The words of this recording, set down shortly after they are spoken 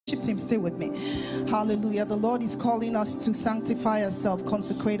Team, stay with me. Hallelujah. The Lord is calling us to sanctify ourselves,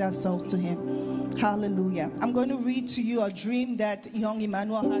 consecrate ourselves to Him. Hallelujah. I'm going to read to you a dream that young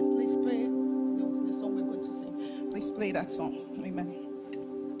Emmanuel had. Please play the song we're going to sing. Please play that song. Amen.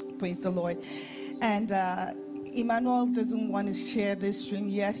 Praise the Lord. And Emmanuel doesn't want to share this dream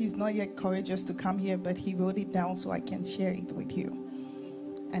yet. He's not yet courageous to come here, but he wrote it down so I can share it with you.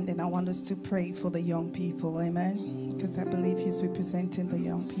 And then I want us to pray for the young people. Amen. Because I believe he's representing the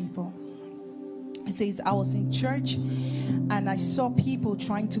young people. It says, I was in church and I saw people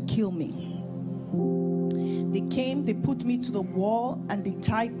trying to kill me. They came, they put me to the wall and they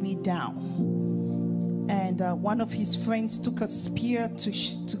tied me down. And one of his friends took a spear to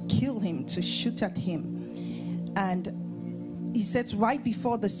kill him, to shoot at him. And he said right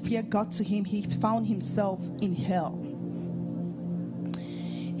before the spear got to him, he found himself in hell.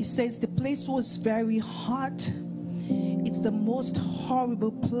 He says the place was very hot. It's the most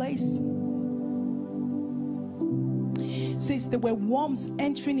horrible place. It says there were worms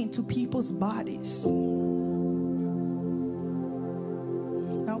entering into people's bodies.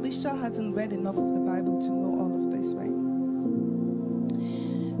 Now this child hasn't read enough of the Bible to know all of this, right?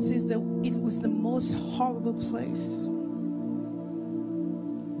 It says that it was the most horrible place.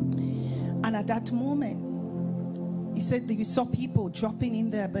 And at that moment, he said that you saw people dropping in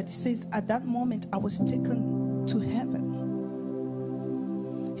there, but he says at that moment I was taken to heaven.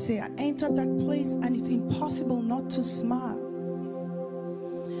 He said I entered that place and it's impossible not to smile.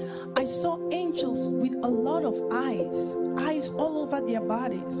 I saw angels with a lot of eyes all over their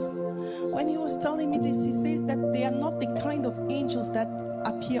bodies. When he was telling me this, he says that they are not the kind of angels that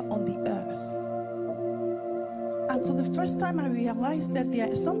appear on the earth. And for the first time I realized that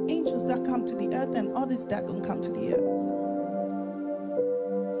there are some angels that come to the earth and others that don't come to the earth.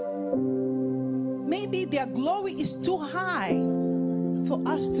 Maybe their glory is too high for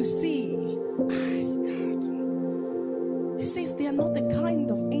us to see. He says they are not the kind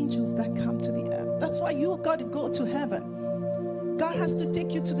of angels that come to the earth. That's why you got to go to heaven. God has to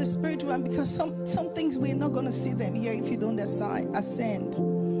take you to the spirit realm, because some things we're not going to see them here if you don't ascend.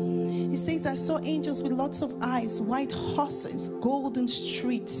 He says, I saw angels with lots of eyes, white horses, golden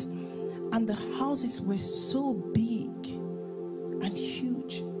streets, and the houses were so big and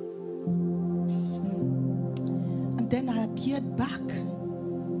huge. And then I appeared back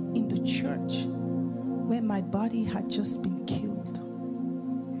in the church where my body had just been killed.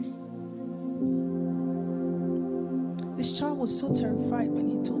 This child was so terrified when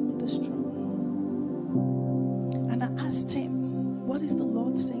he told me this truth. And I asked him, what is the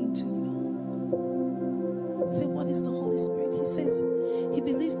Lord saying to you? I said, what is the Holy Spirit? He says he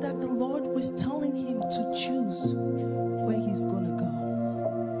believes that the Lord was telling him to choose where he's going to go.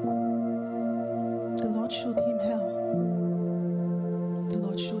 The Lord showed him hell. The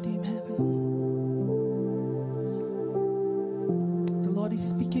Lord showed him heaven. The Lord is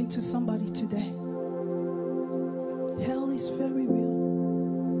speaking to somebody today. Hell is very real.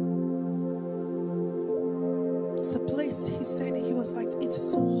 It's a place, he said, he was like, it's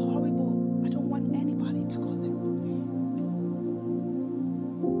so horrible. I don't want anybody to go there.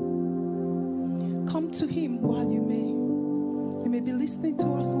 Come to him while you may. You may be listening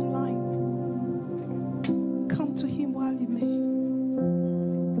to us online. Come to him while you may.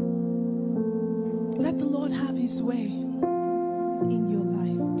 Let the Lord have his way in your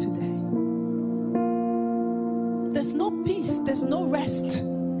life today. There's no peace, there's no rest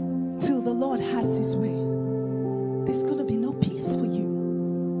till the Lord has his way. There's going to be no peace for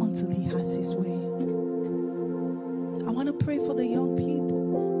you until he has his way. I want to pray for the young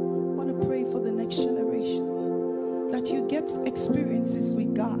people. I want to pray for the next generation, that you get experiences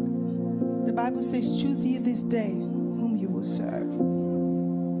with God. The Bible says, choose ye this day whom you will serve.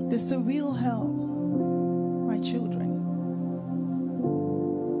 There's a real hell, my children.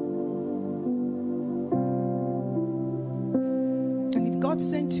 God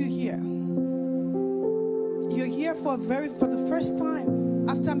sent you here. You're here for the first time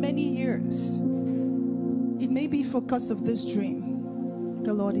after many years. It may be because of this dream.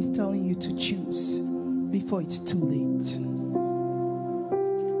 The Lord is telling you to choose before it's too late.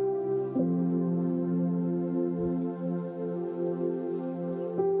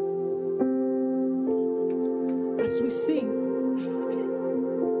 As we sing,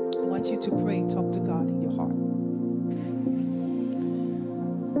 I want you to pray, talk to God in your heart.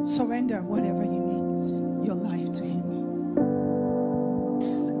 Surrender whatever you need, your life to him.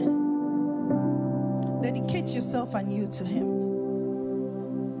 Dedicate yourself anew to him.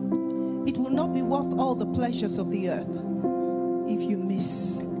 It will not be worth all the pleasures of the earth if you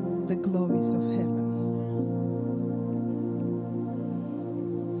miss the glories of heaven.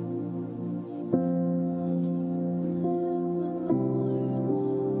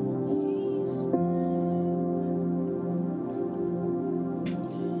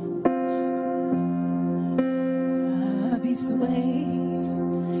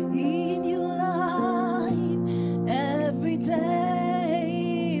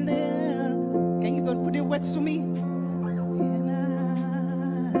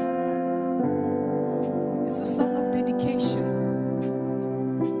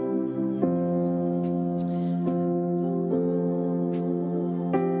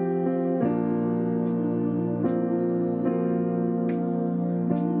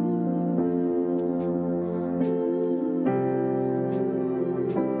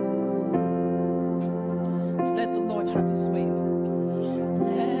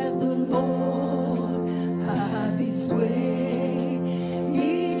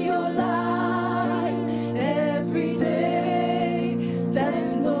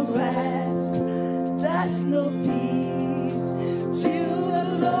 There's no peace till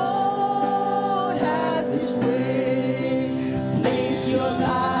the Lord has His way. Place your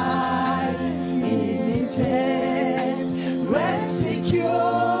life in His hands. Rest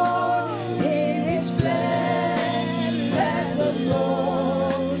secure in His plan. Let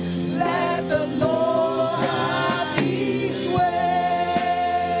the Lord have His way.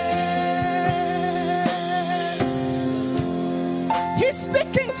 He's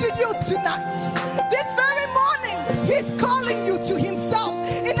speaking to you tonight. This very morning, He's calling you to Himself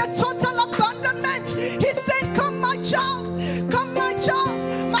in a total abandonment. He's saying, come my child, come my child.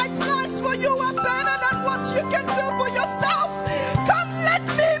 My plans for you are better than what you can do for yourself. Come, let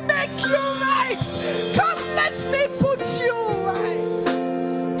me make you right. Come, let me put you right.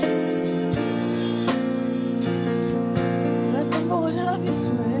 Let the Lord have His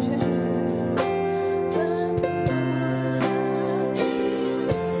way.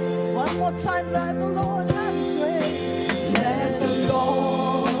 One more time, let the Lord have His way. Let the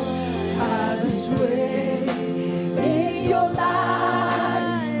Lord have His way in your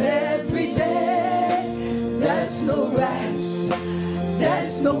life every day. There's no rest,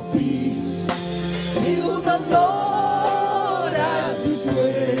 there's no peace till the Lord has His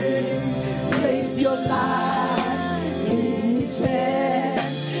way. Place your life in His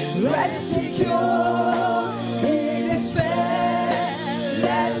hands. Rest secure in His hand.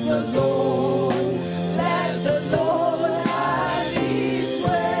 Let the Lord have His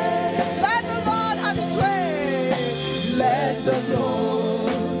way. Let the Lord have His way. Let the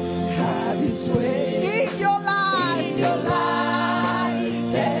Lord have His way in your life. In your life.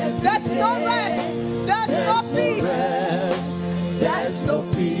 There's no rest. There's no peace. There's no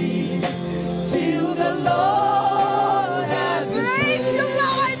peace till the Lord has His way. Place your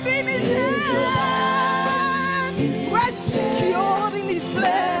life in His hand. Rest secured in His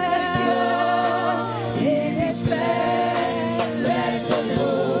plan. In His plan. Let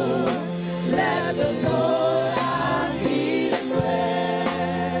the Lord have His way.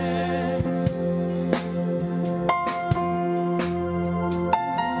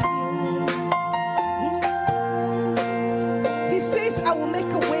 He says, I will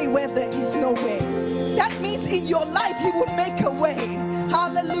make a way where there is no way. That means in your life, He will make a way.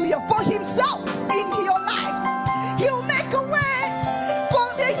 Hallelujah. For Himself in your life. He will make a way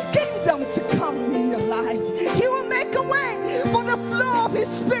for His kingdom to come in your life. He will make a way for the flow of His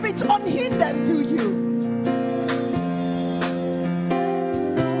Spirit unhindered through you.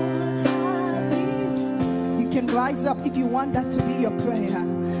 You can rise up if you want that to be your prayer.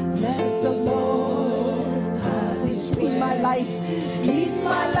 Let the Lord have His way in my life. In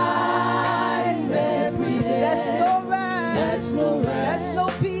my life every day. There's no rest. There's no rest. There's no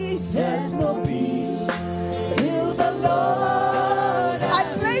peace. There's no peace till the Lord. I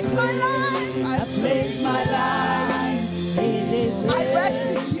place my life. I place my life in His hands. I rest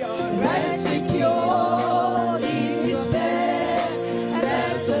secure. Rest secure in His hand.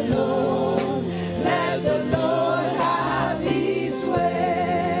 Let the Lord have His way.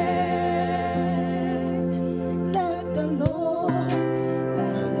 Let the Lord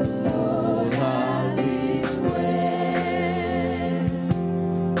have His way.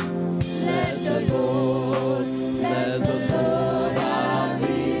 Let the Lord have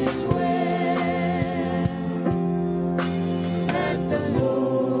His way. Let the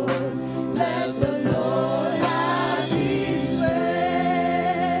Lord have His way.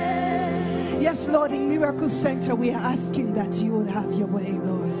 Yes, Lord, in Miracle Center, we are asking that you would have your way,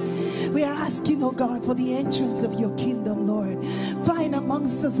 Lord. We are asking, oh God, for the entrance of your kingdom, Lord. Find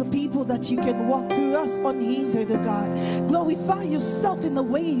amongst us the people that you can walk through us unhindered, oh God. Glorify yourself in the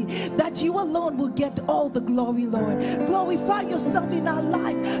way that you alone will get all the glory, Lord. Glorify yourself in our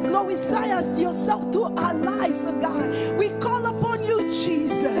lives. Glorify yourself through our lives, oh God. We call upon you,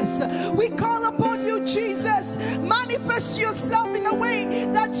 Jesus. We call upon you, Jesus. Manifest yourself in a way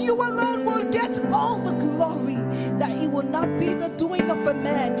that you alone will get all the glory. That it will not be the doing of a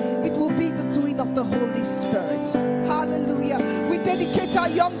man, it will be the doing of the Holy Spirit. Hallelujah. We dedicate our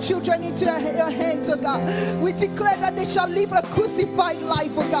young children into your hands, oh God. We declare that they shall live a crucified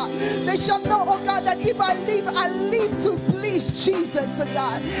life, oh God. They shall know, oh God, that if I live to please Jesus, oh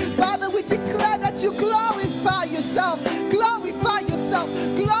God. Father, we declare that you glorify yourself, glorify yourself,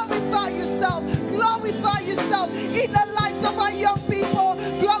 glorify yourself, glorify yourself in the lives of our young people,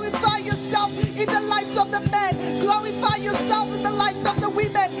 glorify yourself in the lives of the men, glorify yourself in the lives of the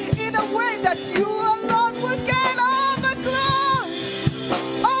women.